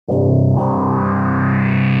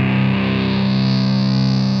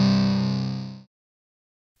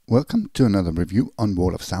Welcome to another review on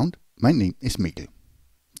Wall of Sound. My name is Mikkel.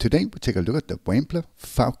 Today we take a look at the Wampler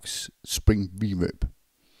Faux Spring Reverb.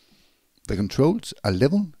 The controls are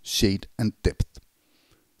level, shade and depth.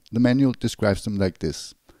 The manual describes them like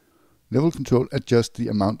this. Level control adjusts the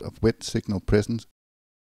amount of wet signal present.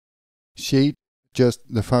 Shade adjusts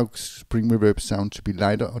the Faux Spring Reverb sound to be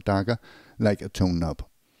lighter or darker, like a tone knob.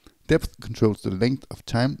 Depth controls the length of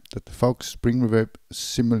time that the Faux Spring Reverb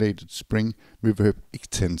simulated spring reverb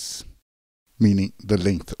extends, meaning the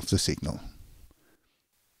length of the signal.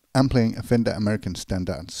 I'm playing a Fender American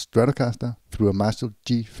Standard Stratocaster through a Marshall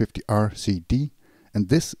G50R CD, and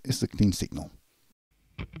this is the clean signal.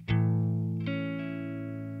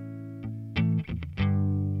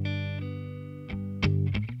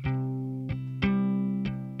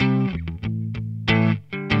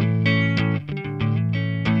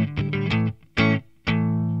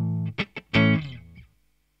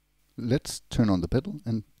 Let's turn on the pedal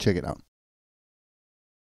and check it out.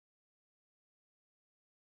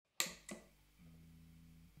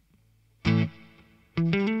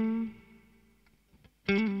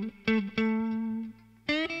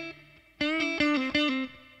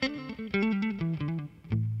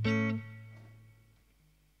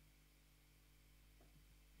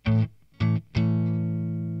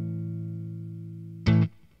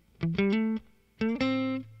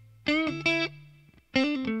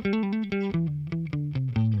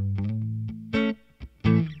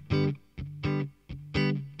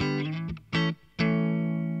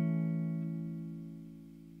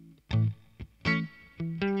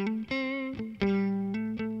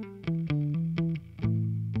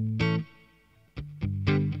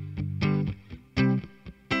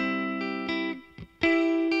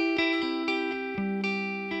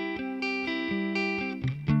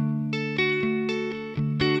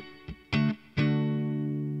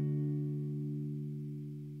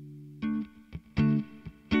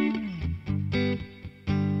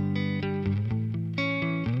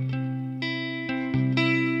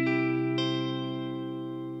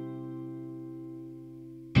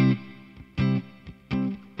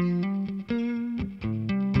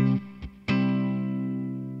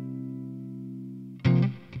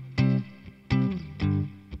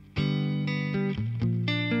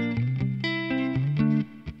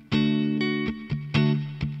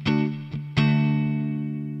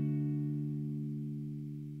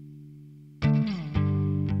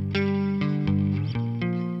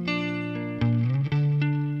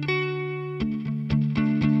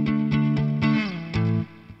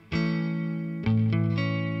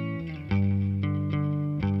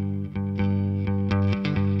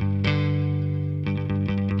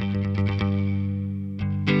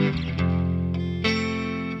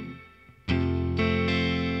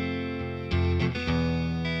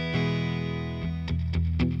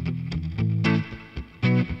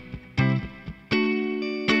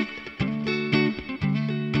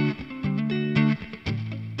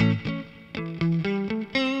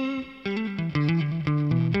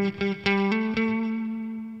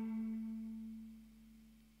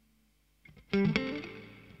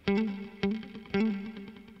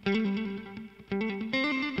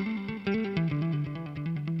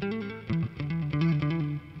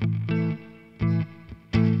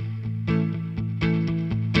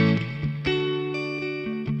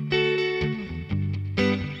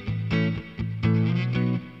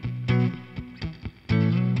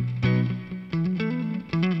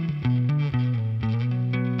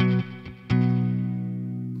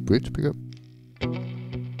 Bridge pickup.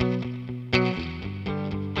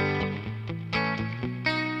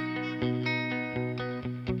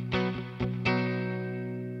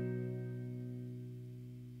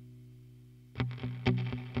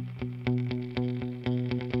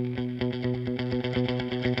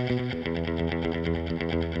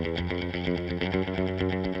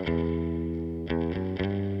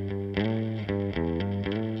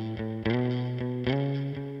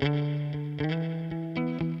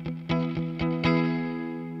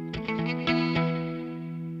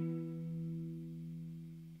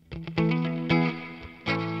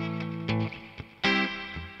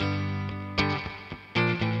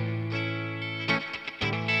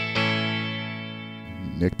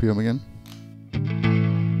 Neck pickup again.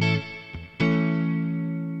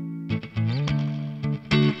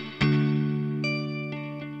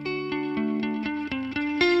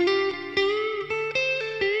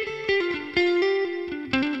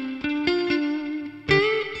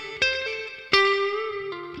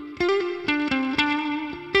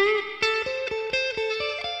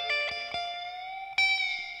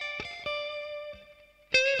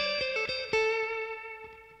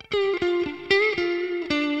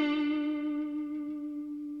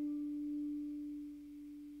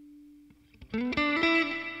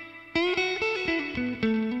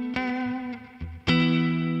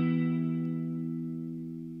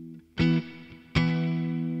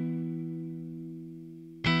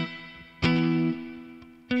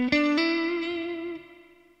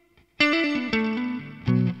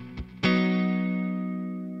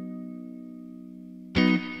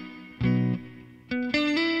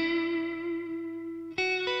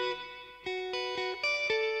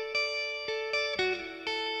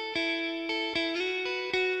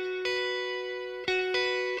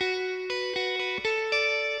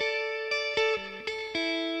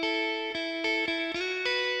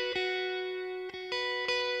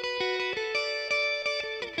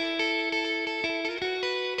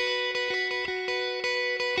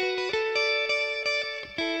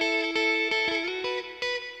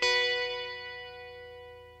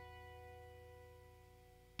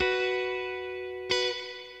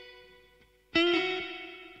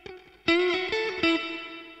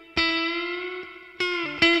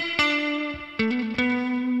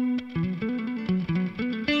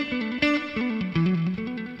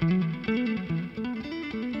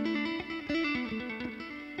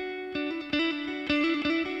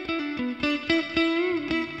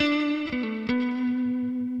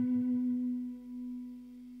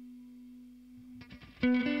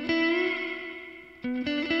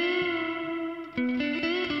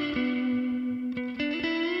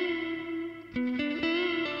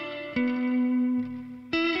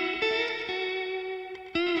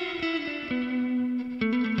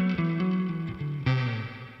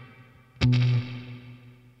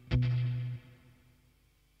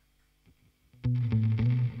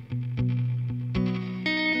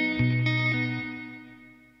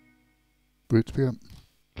 bridge speaker.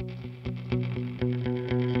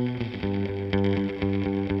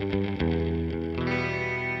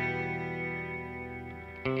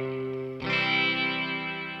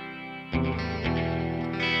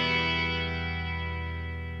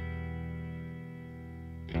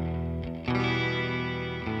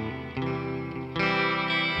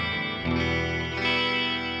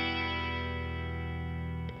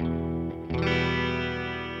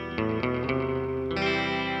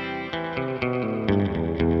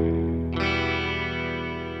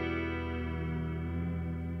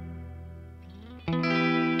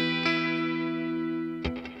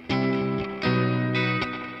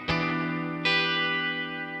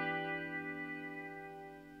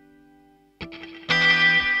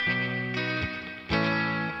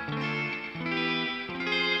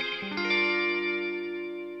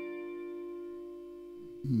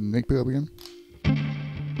 Neck pick up again.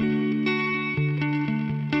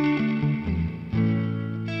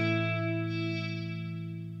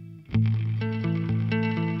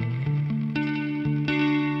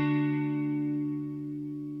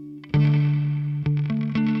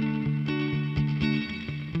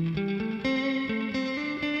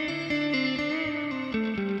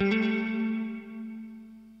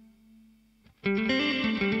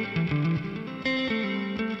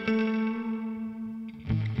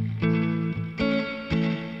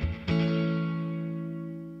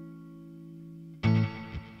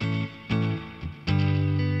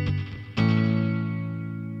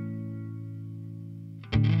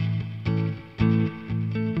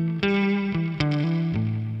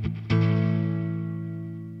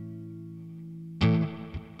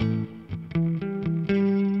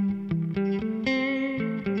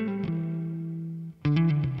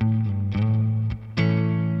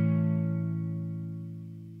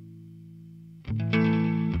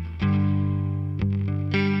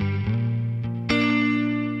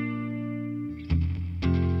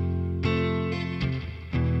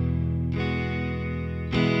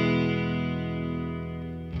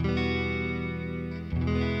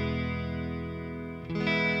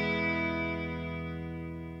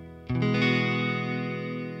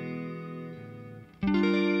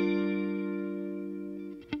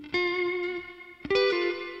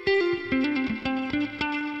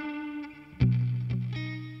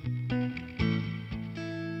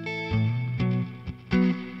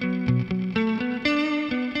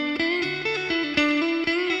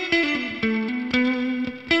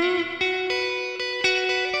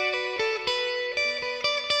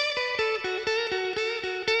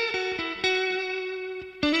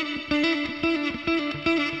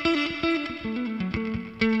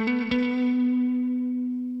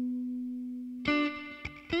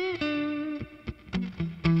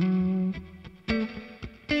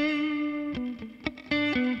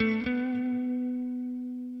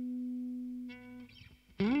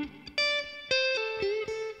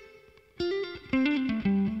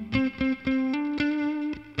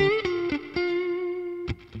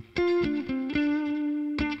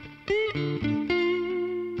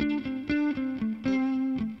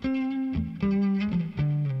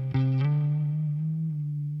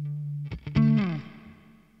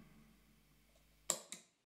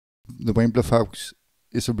 The Wampler Faux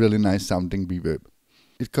is a really nice sounding reverb.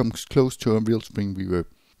 It comes close to a real spring reverb,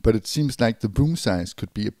 but it seems like the room size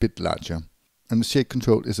could be a bit larger, and the shake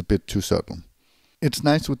control is a bit too subtle. It's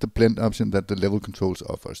nice with the blend option that the level controls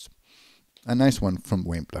offers. A nice one from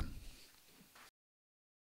Wampler.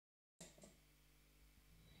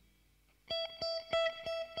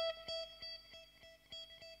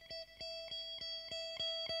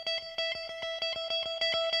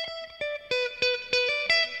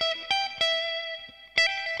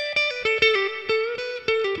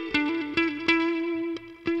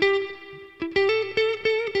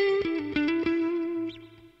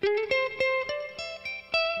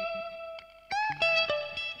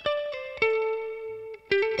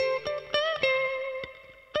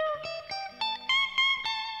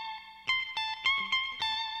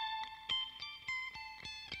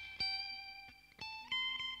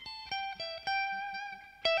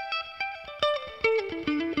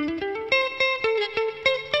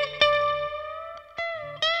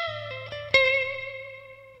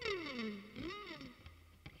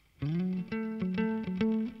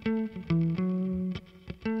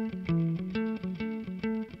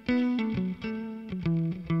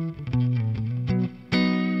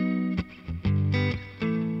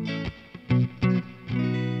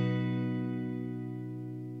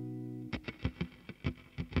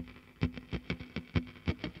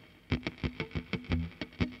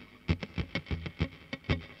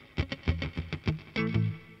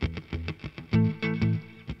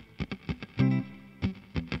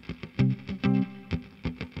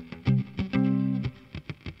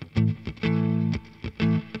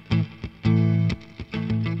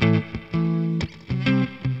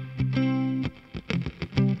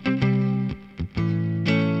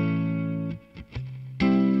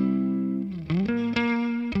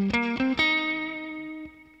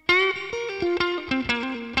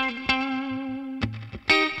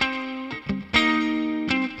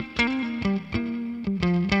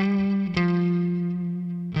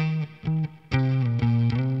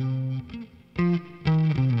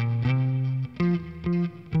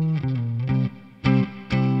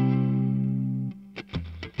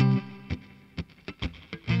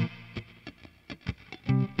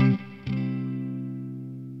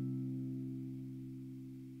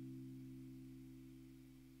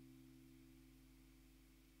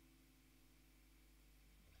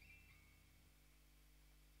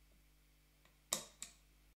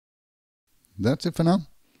 That's it for now.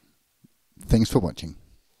 Thanks for watching.